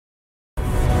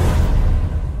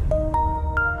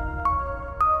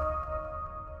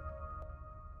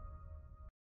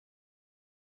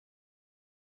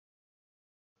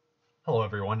Hello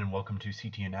everyone and welcome to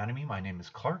CT Anatomy. My name is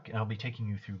Clark and I'll be taking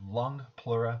you through lung,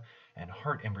 pleura, and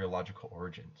heart embryological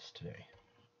origins today.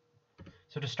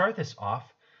 So to start this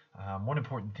off, one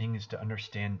important thing is to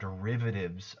understand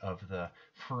derivatives of the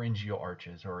pharyngeal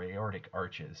arches or aortic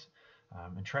arches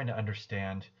and trying to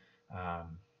understand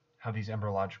how these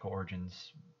embryological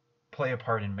origins play a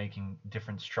part in making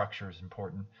different structures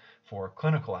important for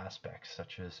clinical aspects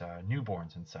such as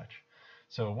newborns and such.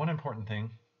 So one important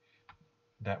thing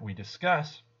that we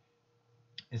discuss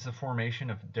is the formation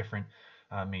of different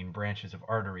main branches of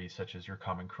arteries, such as your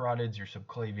common carotids, your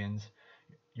subclavians,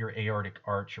 your aortic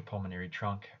arch, your pulmonary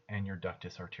trunk, and your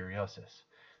ductus arteriosus.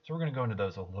 So we're going to go into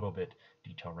those a little bit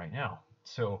detail right now.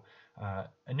 So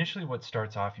initially what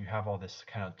starts off, you have all this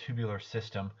kind of tubular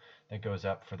system that goes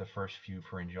up for the first few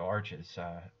pharyngeal arches,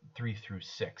 3 through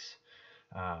 6.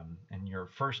 And your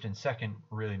first and second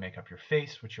really make up your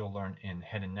face, which you'll learn in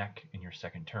head and neck in your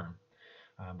second term.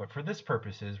 But for this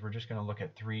purposes, we're just going to look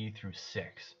at 3 through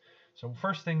 6. So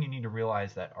first thing you need to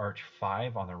realize that arch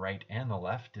 5 on the right and the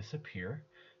left disappear.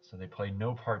 So they play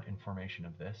no part in formation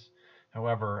of this.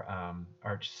 However,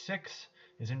 arch 6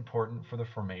 is important for the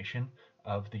formation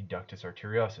of the ductus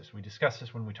arteriosus. We discussed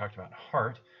this when we talked about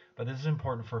heart, but this is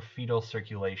important for fetal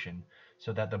circulation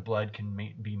so that the blood can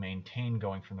be maintained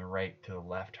going from the right to the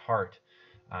left heart.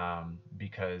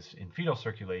 Because in fetal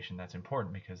circulation that's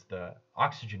important because the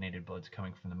oxygenated blood's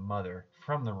coming from the mother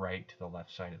from the right to the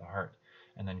left side of the heart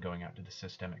and then going out to the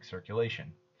systemic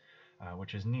circulation,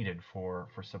 which is needed for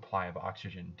supply of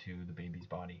oxygen to the baby's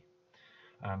body.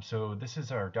 So this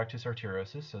is our ductus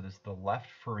arteriosus. So this is the left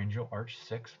pharyngeal arch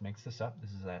 6 makes this up.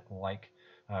 This is that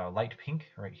light pink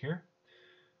right here.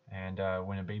 And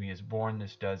when a baby is born,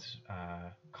 this does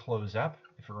close up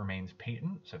if it remains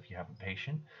patent. So if you have a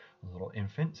patient, a little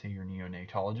infant, say your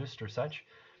neonatologist or such,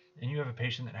 and you have a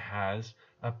patient that has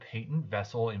a patent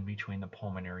vessel in between the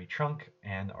pulmonary trunk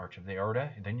and the arch of the aorta,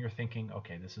 then you're thinking,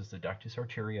 okay, this is the ductus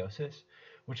arteriosus,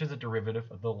 which is a derivative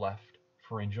of the left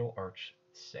pharyngeal arch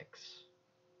 6.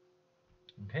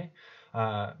 Okay,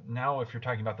 now if you're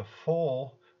talking about the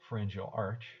full pharyngeal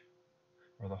arch,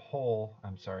 or the whole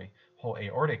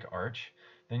aortic arch,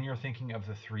 then you're thinking of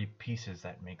the 3 pieces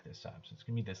that make this up. So it's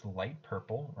going to be this light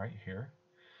purple right here.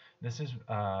 This is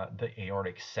the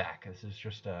aortic sac. This is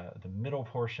just the middle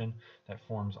portion that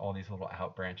forms all these little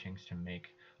out branchings to make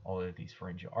all of these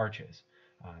pharyngeal arches.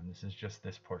 This is just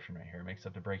this portion right here. It makes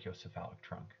up the brachiocephalic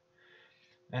trunk.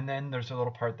 And then there's a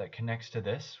little part that connects to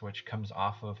this, which comes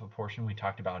off of a portion we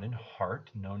talked about in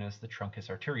heart, known as the truncus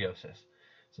arteriosus.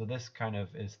 So this kind of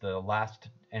is the last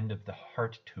end of the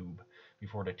heart tube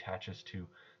before it attaches to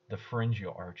the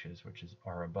pharyngeal arches, which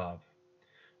are above.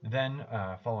 Then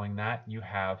following that, you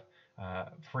have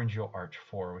pharyngeal arch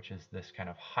 4, which is this kind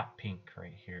of hot pink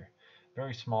right here.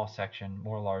 Very small section,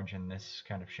 more large in this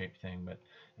kind of shaped thing, but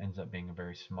ends up being a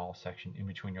very small section in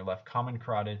between your left common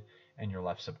carotid and your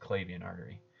left subclavian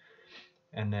artery.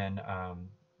 And then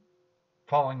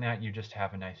following that, you just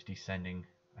have a nice descending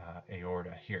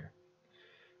aorta here.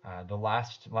 The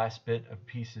last bit of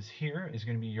pieces here is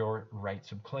going to be your right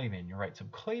subclavian. Your right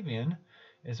subclavian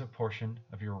is a portion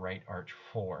of your right arch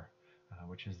 4,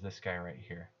 which is this guy right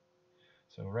here.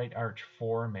 So right arch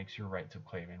 4 makes your right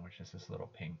subclavian, which is this little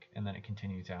pink, and then it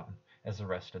continues out as the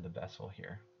rest of the vessel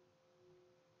here.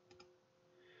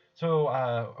 So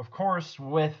of course,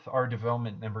 with our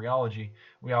development in embryology,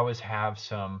 we always have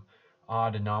some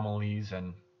odd anomalies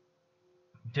and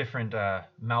different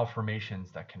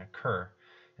malformations that can occur.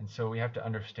 And so we have to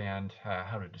understand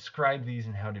how to describe these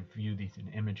and how to view these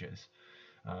in images.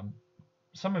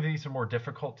 Some of these are more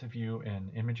difficult to view in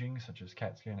imaging, such as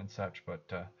CAT scan and such,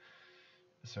 but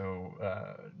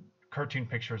cartoon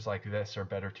pictures like this are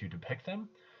better to depict them.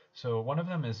 So one of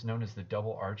them is known as the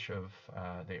double arch of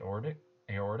the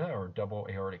aorta or double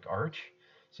aortic arch.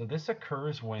 So this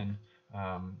occurs when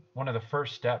one of the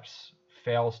first steps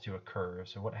fails to occur.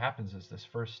 So what happens is this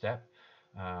first step,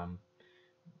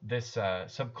 this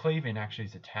subclavian actually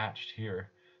is attached here.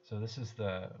 So this is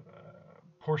the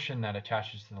portion that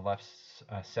attaches to the left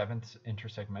 7th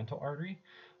intersegmental artery.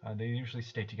 They usually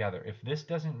stay together. If this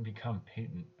doesn't become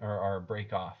patent or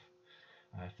break off,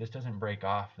 if this doesn't break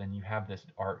off, then you have this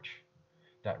arch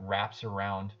that wraps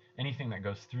around anything that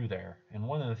goes through there. And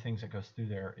one of the things that goes through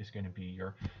there is going to be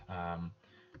your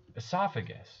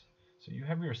esophagus. So you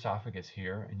have your esophagus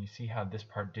here, and you see how this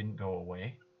part didn't go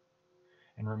away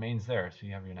and remains there. So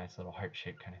you have your nice little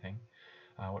heart-shaped kind of thing.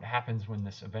 What happens when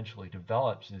this eventually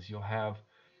develops is you'll have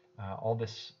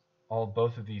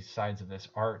both of these sides of this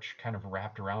arch kind of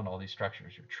wrapped around all these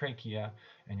structures, your trachea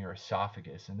and your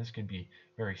esophagus. And this can be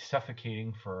very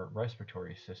suffocating for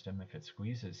respiratory system if it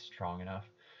squeezes strong enough,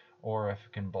 or if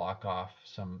it can block off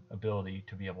some ability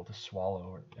to be able to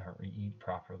swallow or eat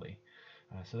properly.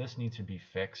 So this needs to be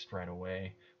fixed right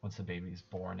away once the baby is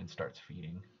born and starts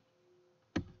feeding.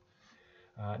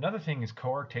 Another thing is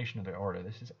coarctation of the aorta.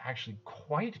 This is actually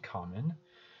quite common,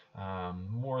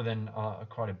 more than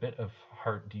quite a bit of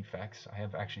heart defects. I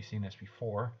have actually seen this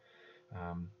before.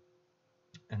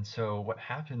 And so what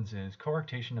happens is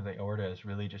coarctation of the aorta is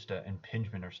really just an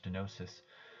impingement or stenosis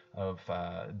of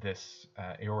this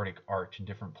aortic arch in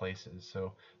different places.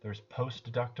 So there's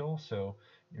post-ductal, so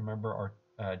you remember our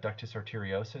ductus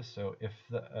arteriosus. So if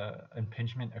the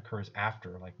impingement occurs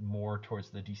after, like more towards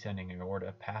the descending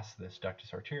aorta past this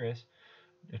ductus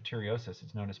arteriosus,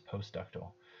 it's known as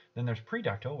post-ductal. Then there's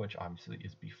preductal, which obviously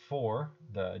is before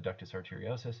the ductus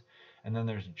arteriosus, and then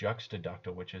there's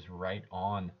juxtaductal, which is right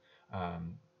on,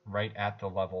 right at the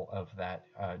level of that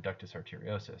ductus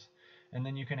arteriosus. And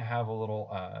then you can have a little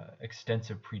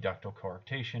extensive preductal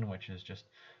coarctation, which is just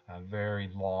a very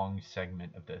long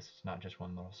segment of this. It's not just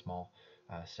one little small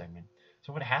segment.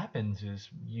 So what happens is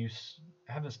you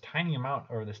have this tiny amount,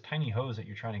 or this tiny hose that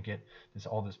you're trying to get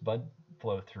all this blood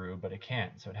flow through, but it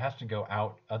can't. So it has to go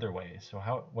out other ways. So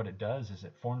what it does is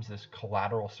it forms this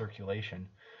collateral circulation.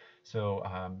 So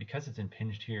because it's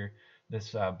impinged here,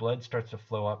 this blood starts to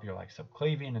flow up your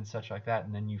subclavian and such like that,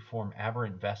 and then you form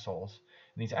aberrant vessels.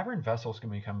 And these aberrant vessels can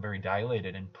become very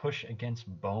dilated and push against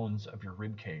bones of your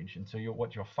rib cage. And so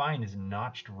what you'll find is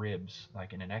notched ribs,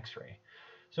 like in an x-ray.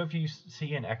 So if you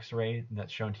see an x-ray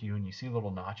that's shown to you and you see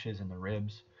little notches in the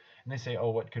ribs, and they say, oh,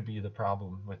 what could be the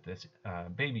problem with this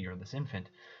baby or this infant?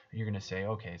 You're going to say,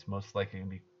 okay, it's most likely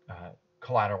going to be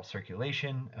collateral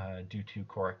circulation due to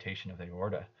coarctation of the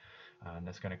aorta. And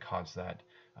that's going to cause that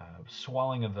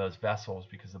swelling of those vessels,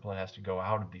 because the blood has to go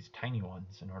out of these tiny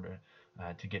ones in order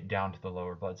to get down to the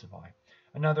lower blood supply.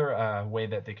 Another way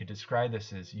that they could describe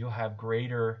this is you'll have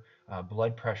greater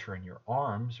blood pressure in your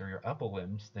arms or your upper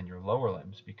limbs than your lower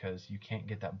limbs, because you can't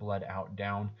get that blood out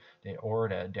down the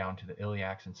aorta, down to the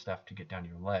iliacs and stuff to get down to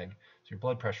your leg. So your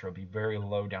blood pressure will be very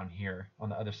low down here on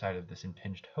the other side of this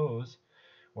impinged hose,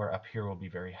 where up here will be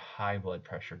very high blood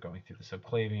pressure going through the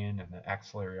subclavian and the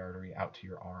axillary artery out to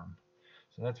your arm.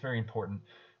 So that's very important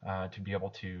to be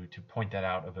able to point that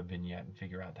out of a vignette and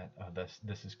figure out that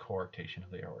this is coarctation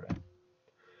of the aorta.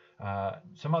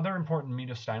 Some other important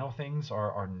mediastinal things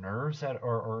are nerves that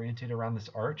are oriented around this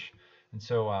arch. And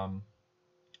so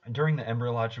during the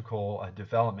embryological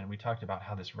development, we talked about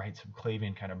how this right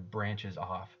subclavian kind of branches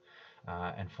off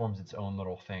and forms its own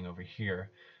little thing over here.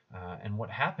 And what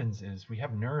happens is we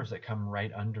have nerves that come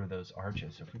right under those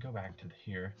arches. So if we go back to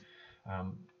here,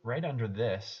 right under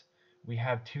this, we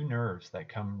have two nerves that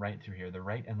come right through here, the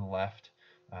right and the left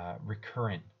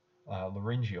recurrent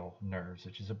laryngeal nerves,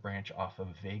 which is a branch off of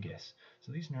vagus.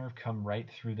 So these nerves come right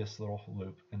through this little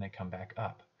loop and they come back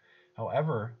up.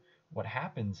 However, what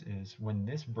happens is when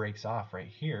this breaks off right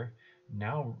here,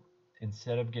 now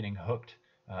instead of getting hooked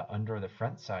under the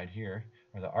front side here,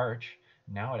 or the arch,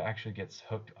 now it actually gets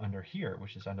hooked under here,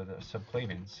 which is under the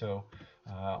subclavian. So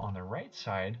on the right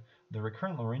side, the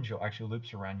recurrent laryngeal actually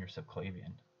loops around your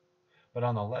subclavian. But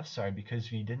on the left side,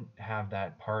 because we didn't have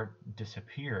that part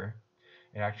disappear,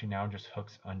 it actually now just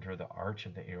hooks under the arch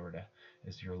of the aorta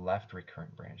as your left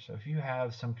recurrent branch. So if you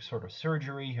have some sort of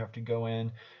surgery, you have to go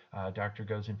in, doctor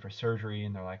goes in for surgery,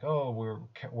 and they're like, oh, we're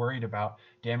worried about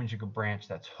damaging a branch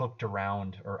that's hooked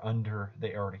around or under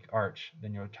the aortic arch,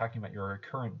 then you're talking about your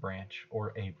recurrent branch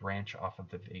or a branch off of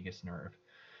the vagus nerve.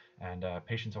 And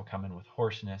patients will come in with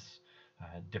hoarseness,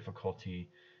 difficulty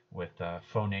with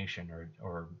phonation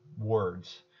or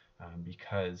words,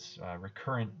 because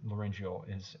recurrent laryngeal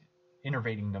is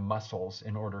innervating the muscles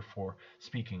in order for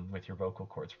speaking with your vocal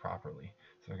cords properly.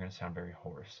 So they're going to sound very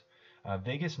hoarse.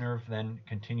 Vagus nerve then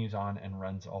continues on and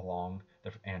runs along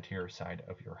the anterior side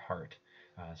of your heart.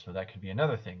 So that could be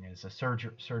another thing, is a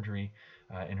surgery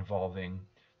involving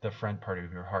the front part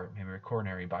of your heart, maybe a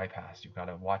coronary bypass. You've got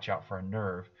to watch out for a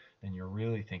nerve. Then you're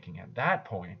really thinking at that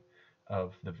point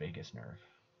of the vagus nerve.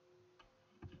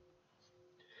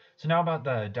 So now about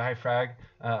the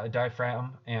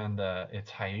diaphragm and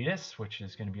its hiatus, which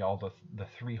is going to be all the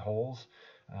three holes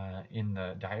in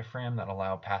the diaphragm that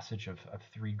allow passage of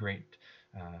three great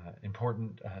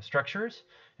important structures.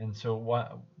 And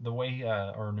so the way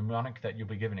or mnemonic that you'll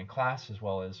be given in class, as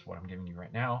well as what I'm giving you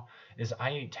right now, is I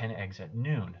ate 10 eggs at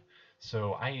noon.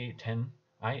 So I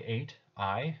ate,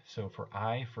 so for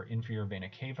I for inferior vena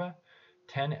cava,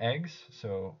 10 eggs,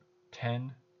 so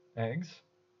 10 eggs.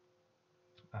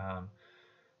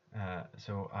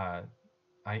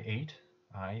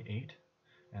 I ate,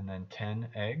 and then 10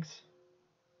 eggs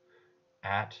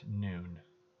at noon.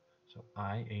 So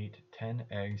I ate 10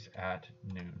 eggs at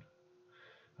noon.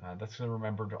 That's going to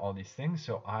remember all these things.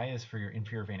 So I is for your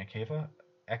inferior vena cava,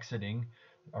 exiting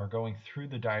or going through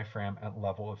the diaphragm at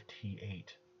level of T8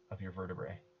 of your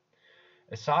vertebrae.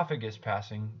 Esophagus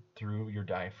passing through your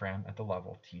diaphragm at the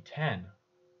level T10.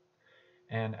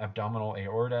 And abdominal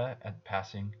aorta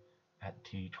passing at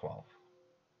T12.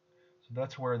 So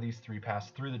that's where these three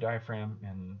pass through the diaphragm,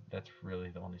 and that's really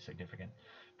the only significant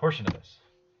portion of this.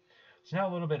 So now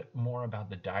a little bit more about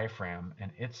the diaphragm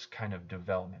and its kind of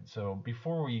development. So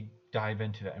before we dive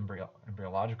into the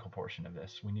embryological portion of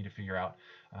this, we need to figure out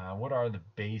what are the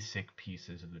basic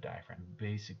pieces of the diaphragm,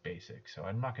 basic. So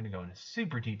I'm not going to go into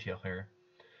super detail here,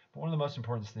 but one of the most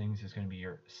important things is going to be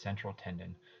your central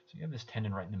tendon. So you have this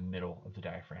tendon right in the middle of the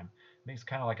diaphragm. It makes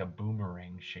kind of like a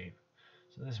boomerang shape.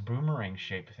 So this boomerang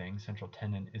shape thing, central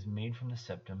tendon, is made from the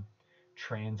septum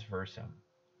transversum.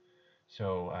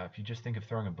 So if you just think of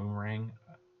throwing a boomerang,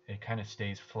 it kind of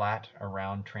stays flat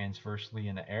around transversely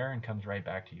in the air and comes right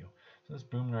back to you. So this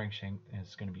boomerang shape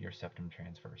is going to be your septum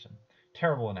transversum.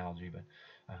 Terrible analogy, but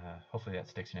hopefully that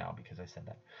sticks now because I said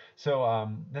that. So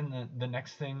then the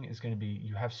next thing is going to be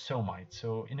you have somites.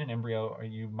 So in an embryo,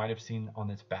 you might have seen on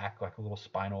its back like a little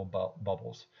spinal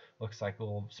bubbles. Looks like a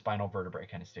little spinal vertebrae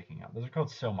kind of sticking out. Those are called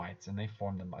somites, and they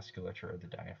form the musculature of the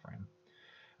diaphragm.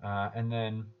 And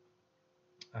then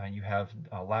you have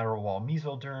a lateral wall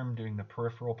mesoderm doing the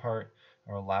peripheral part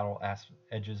or lateral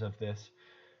edges of this,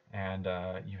 and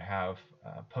you have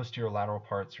posterior lateral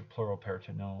parts or pleural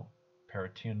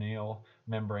peritoneal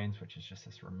membranes, which is just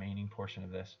this remaining portion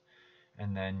of this,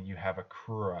 and then you have a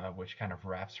crura, which kind of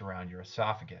wraps around your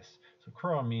esophagus. So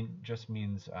crura just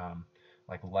means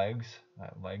like legs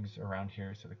around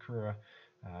here. So the crura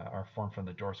are formed from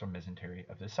the dorsal mesentery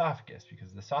of the esophagus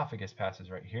because the esophagus passes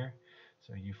right here.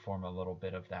 So you form a little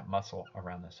bit of that muscle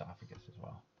around the esophagus as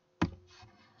well.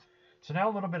 So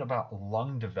now a little bit about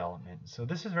lung development. So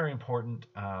this is very important.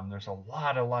 There's a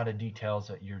lot of details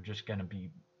that you're just going to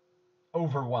be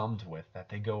overwhelmed with that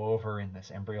they go over in this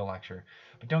embryo lecture,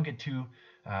 but don't get too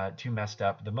messed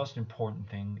up. The most important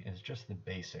thing is just the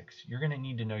basics. You're going to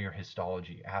need to know your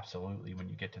histology absolutely when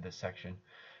you get to this section.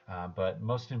 But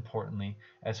most importantly,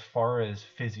 as far as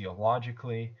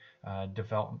physiological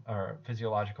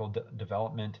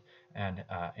development and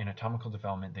anatomical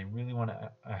development, they really want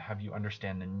to have you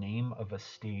understand the name of a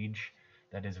stage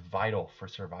that is vital for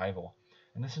survival.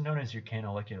 And this is known as your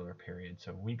canalicular period,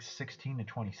 so weeks 16 to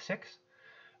 26.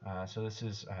 So this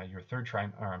is your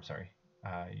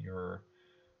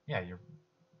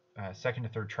second to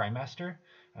third trimester.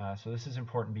 So this is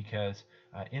important because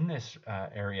in this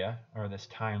area or this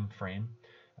time frame,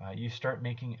 you start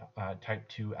making type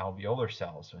 2 alveolar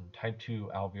cells, and type 2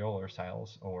 alveolar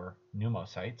cells or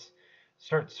pneumocytes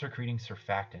start secreting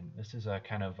surfactant. This is a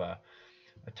kind of a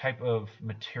type of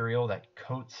material that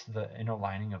coats the inner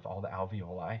lining of all the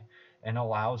alveoli and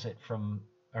allows it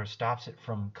stops it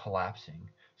from collapsing.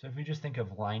 So if you just think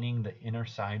of lining the inner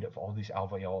side of all these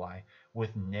alveoli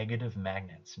with negative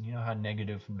magnets, and you know how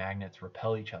negative magnets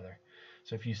repel each other.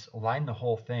 So if you line the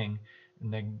whole thing,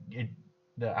 and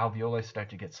the alveoli start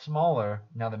to get smaller,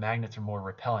 now the magnets are more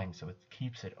repelling, so it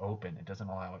keeps it open. It doesn't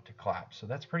allow it to collapse. So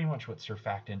that's pretty much what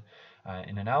surfactant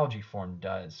in analogy form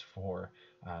does for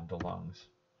the lungs.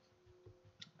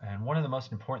 And one of the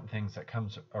most important things that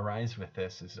arise with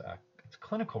this is its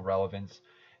clinical relevance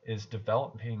is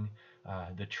developing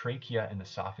the trachea and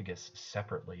esophagus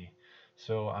separately.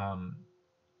 So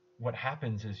what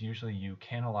happens is usually you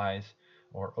canalize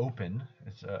or open,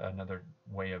 it's another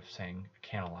way of saying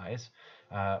canalize,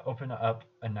 open up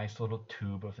a nice little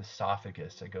tube of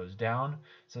esophagus that goes down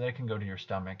so that it can go to your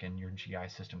stomach and your GI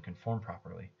system can form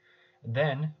properly.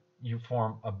 Then you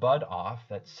form a bud off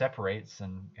that separates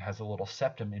and has a little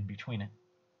septum in between it.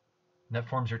 That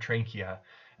forms your trachea,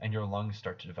 and your lungs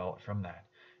start to develop from that.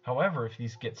 However, if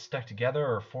these get stuck together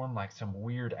or form like some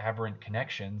weird aberrant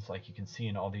connections, like you can see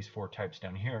in all these four types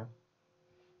down here,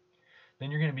 then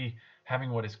you're going to be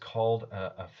having what is called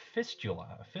a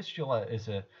fistula. A fistula is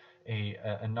an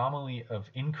anomaly of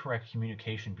incorrect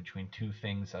communication between two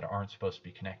things that aren't supposed to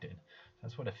be connected.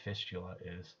 That's what a fistula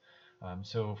is.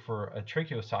 So for a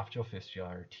tracheoesophageal fistula,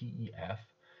 or TEF,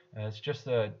 it's just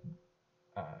the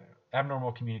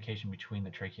abnormal communication between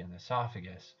the trachea and the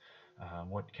esophagus.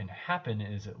 What can happen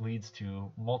is it leads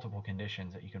to multiple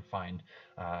conditions that you can find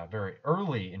very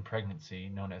early in pregnancy,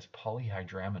 known as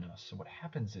polyhydramnios. So what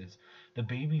happens is the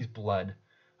baby's blood,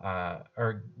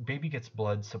 or baby gets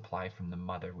blood supply from the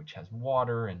mother, which has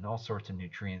water and all sorts of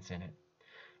nutrients in it.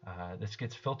 This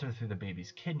gets filtered through the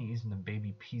baby's kidneys, and the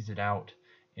baby pees it out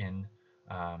in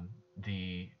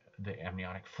the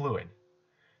amniotic fluid.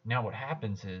 Now what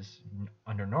happens is,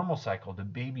 under normal cycle, the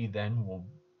baby then will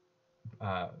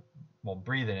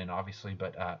breathe it in, obviously,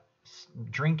 but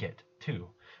drink it too.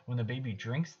 When the baby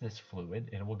drinks this fluid,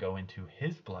 it will go into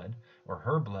his blood or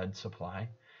her blood supply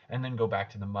and then go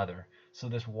back to the mother. So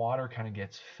this water kind of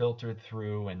gets filtered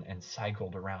through and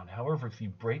cycled around. However, if you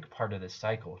break part of this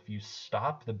cycle, if you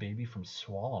stop the baby from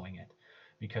swallowing it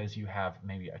because you have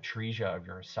maybe atresia of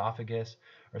your esophagus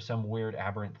or some weird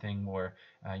aberrant thing where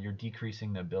you're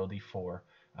decreasing the ability for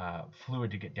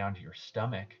fluid to get down to your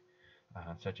stomach,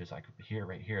 such as like here,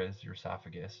 right here is your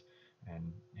esophagus,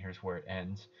 and here's where it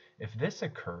ends. If this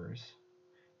occurs,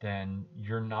 then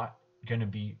you're not going to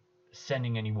be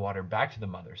sending any water back to the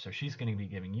mother. So she's going to be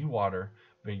giving you water,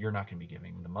 but you're not going to be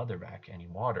giving the mother back any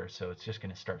water. So it's just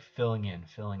going to start filling in.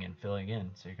 So you're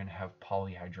going to have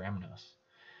polyhydramnios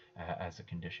as a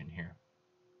condition here.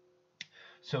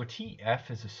 So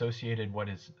TF is associated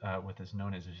with what is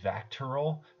known as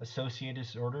Vacteral associated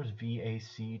disorders,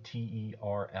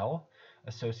 VACTERL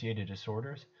associated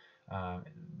disorders.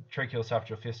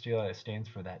 Tracheo-esophageal fistula stands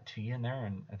for that T in there,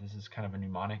 and this is kind of a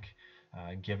mnemonic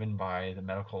given by the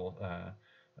medical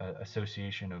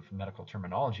Association of Medical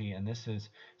Terminology, and this is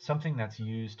something that's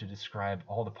used to describe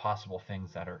all the possible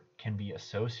things that can be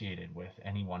associated with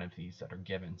any one of these that are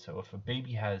given. So if a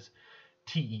baby has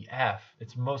TEF,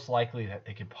 it's most likely that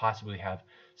they could possibly have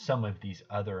some of these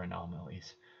other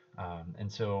anomalies.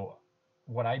 And so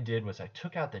what I did was I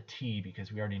took out the T because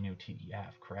we already knew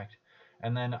TEF, correct?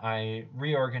 And then I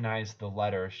reorganized the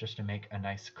letters just to make a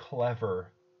nice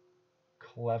clever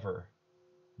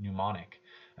mnemonic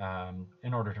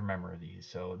in order to remember these.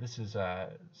 So this is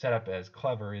set up as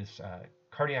clever is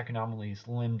cardiac anomalies,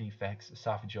 limb defects,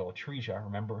 esophageal atresia.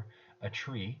 Remember a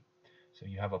tree. So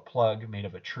you have a plug made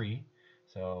of a tree.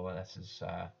 So this is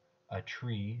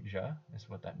atresia is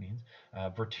what that means.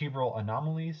 Vertebral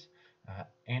anomalies,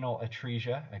 anal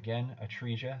atresia, again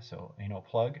atresia, so anal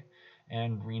plug,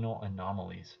 and renal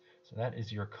anomalies. So that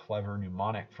is your clever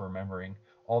mnemonic for remembering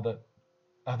all the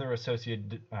other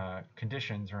associated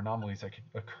conditions or anomalies that could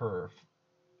occur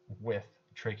with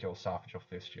tracheoesophageal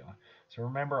fistula. So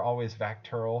remember always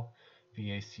Vacteral,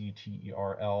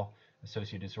 VACTERL,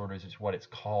 associated disorders is what it's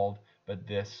called, but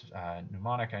this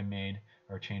mnemonic I made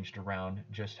or changed around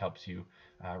just helps you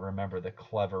remember the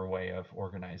clever way of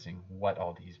organizing what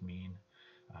all these mean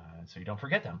so you don't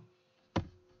forget them.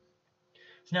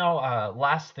 So now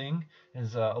last thing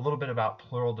is a little bit about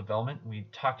pleural development. We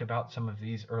talked about some of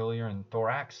these earlier in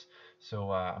thorax,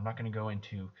 so I'm not going to go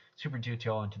into super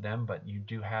detail into them, but you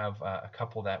do have a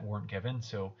couple that weren't given.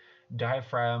 So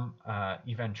diaphragm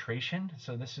eventration,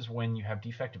 so this is when you have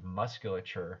defective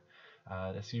musculature.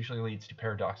 This usually leads to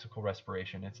paradoxical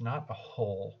respiration. It's not a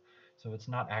hole, so it's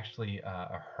not actually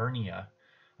a hernia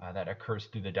that occurs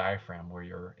through the diaphragm where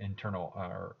your internal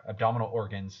or abdominal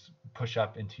organs push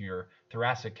up into your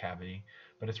thoracic cavity,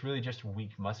 but it's really just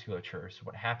weak musculature. So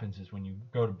what happens is when you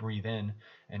go to breathe in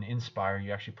and inspire,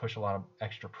 you actually push a lot of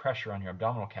extra pressure on your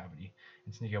abdominal cavity.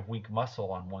 And so you have weak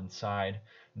muscle on one side,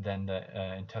 then the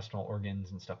intestinal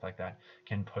organs and stuff like that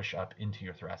can push up into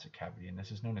your thoracic cavity. And this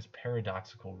is known as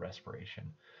paradoxical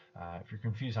respiration. If you're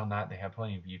confused on that, they have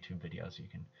plenty of YouTube videos. You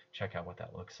can check out what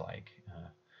that looks like.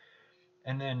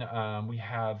 And then we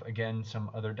have, again, some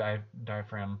other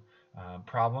diaphragm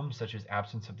problems, such as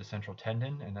absence of the central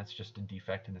tendon, and that's just a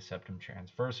defect in the septum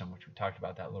transversum, which we talked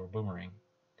about, that little boomerang.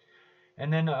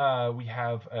 And then we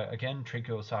have, again,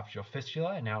 tracheoesophageal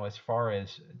fistula. Now, as far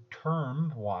as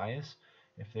term-wise,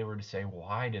 if they were to say,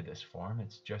 why did this form?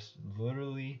 It's just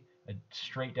literally a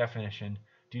straight definition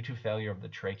due to failure of the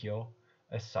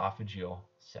tracheoesophageal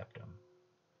septum.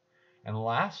 And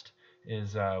last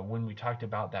is when we talked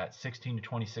about that 16 to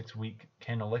 26 week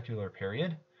canalicular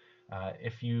period.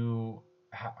 If you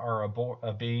are a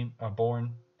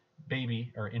born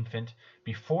baby or infant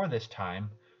before this time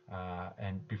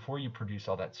and before you produce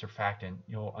all that surfactant,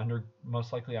 you'll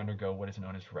most likely undergo what is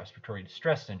known as respiratory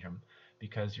distress syndrome,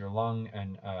 because your lung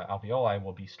and alveoli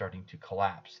will be starting to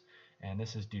collapse, and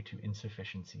this is due to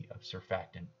insufficiency of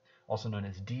surfactant, also known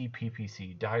as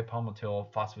DPPC,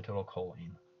 dipalmityl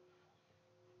phosphatidylcholine.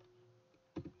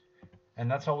 And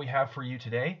that's all we have for you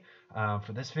today.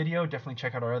 For this video, definitely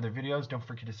check out our other videos. Don't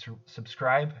forget to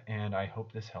subscribe, and I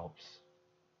hope this helps.